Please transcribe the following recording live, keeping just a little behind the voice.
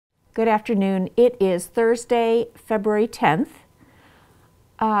Good afternoon. It is Thursday, February 10th.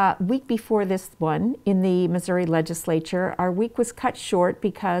 Week before this one in the Missouri Legislature, our week was cut short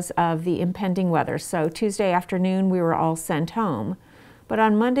because of the impending weather. So Tuesday afternoon, we were all sent home. But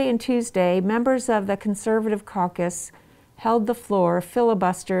on Monday and Tuesday, members of the Conservative Caucus held the floor,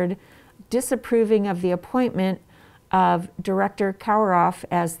 filibustered, disapproving of the appointment of Director Coeur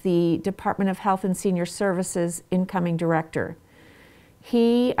as the Department of Health and Senior Services incoming director.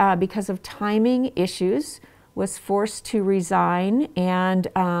 He, because of timing issues, was forced to resign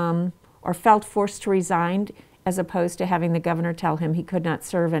or felt forced to resign as opposed to having the governor tell him he could not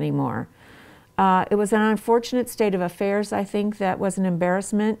serve anymore. It was an unfortunate state of affairs, I think, that was an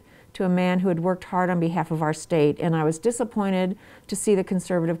embarrassment to a man who had worked hard on behalf of our state, and I was disappointed to see the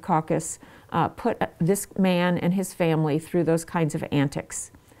Conservative Caucus put this man and his family through those kinds of antics.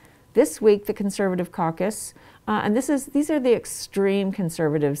 This week, the Conservative Caucus, and these are the extreme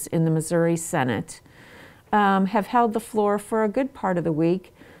conservatives in the Missouri Senate, have held the floor for a good part of the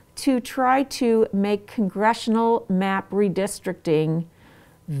week to try to make congressional map redistricting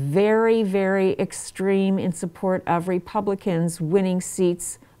very, very extreme in support of Republicans winning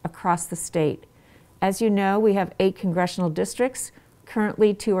seats across the state. As you know, we have 8 congressional districts.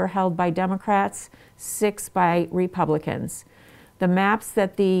 Currently, 2 are held by Democrats, 6 by Republicans. The maps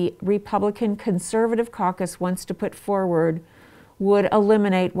that the Republican Conservative Caucus wants to put forward would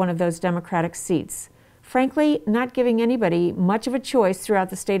eliminate one of those Democratic seats. Frankly, not giving anybody much of a choice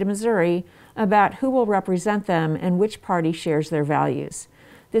throughout the state of Missouri about who will represent them and which party shares their values.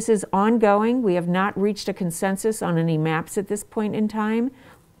 This is ongoing. We have not reached a consensus on any maps at this point in time.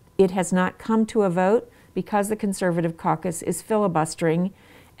 It has not come to a vote because the Conservative Caucus is filibustering.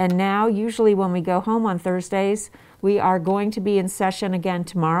 And now, usually when we go home on Thursdays, we are going to be in session again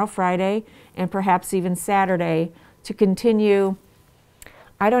tomorrow, Friday, and perhaps even Saturday to continue.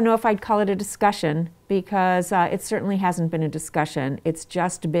 I don't know if I'd call it a discussion because it certainly hasn't been a discussion. It's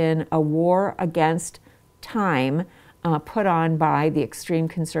just been a war against time put on by the extreme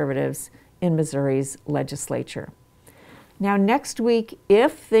conservatives in Missouri's legislature. Now, next week,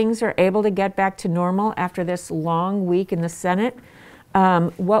 if things are able to get back to normal after this long week in the Senate,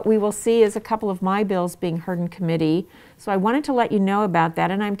 what we will see is a couple of my bills being heard in committee. So I wanted to let you know about that.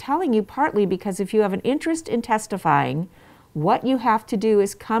 And I'm telling you partly because if you have an interest in testifying, what you have to do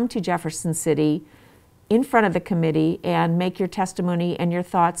is come to Jefferson City in front of the committee and make your testimony and your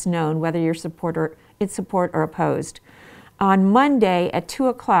thoughts known, whether you're in support or opposed. On Monday at 2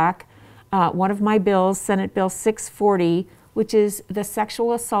 o'clock, one of my bills, Senate Bill 640, which is the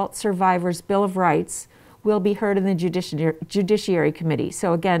Sexual Assault Survivors Bill of Rights, will be heard in the Judiciary Committee.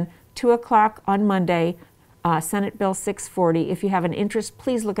 So again, 2 o'clock on Monday, Senate Bill 640. If you have an interest,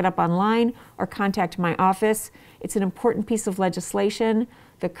 please look it up online or contact my office. It's an important piece of legislation.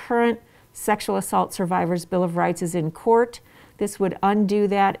 The current Sexual Assault Survivors Bill of Rights is in court. This would undo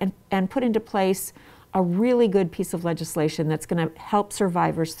that and put into place a really good piece of legislation that's going to help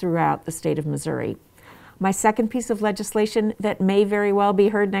survivors throughout the state of Missouri. My second piece of legislation that may very well be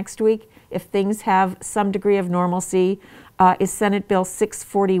heard next week, if things have some degree of normalcy, is Senate Bill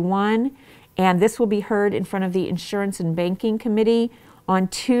 641. And this will be heard in front of the Insurance and Banking Committee on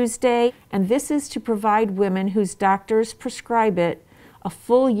Tuesday. And this is to provide women whose doctors prescribe it a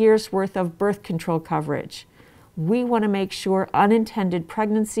full year's worth of birth control coverage. We want to make sure unintended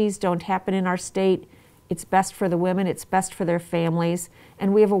pregnancies don't happen in our state. It's best for the women, it's best for their families,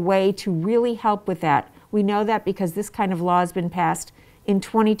 and we have a way to really help with that. We know that because this kind of law has been passed in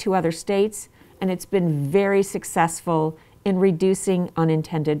 22 other states, and it's been very successful in reducing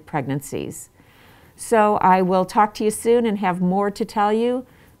unintended pregnancies. So I will talk to you soon and have more to tell you.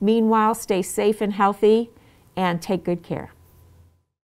 Meanwhile, stay safe and healthy, and take good care.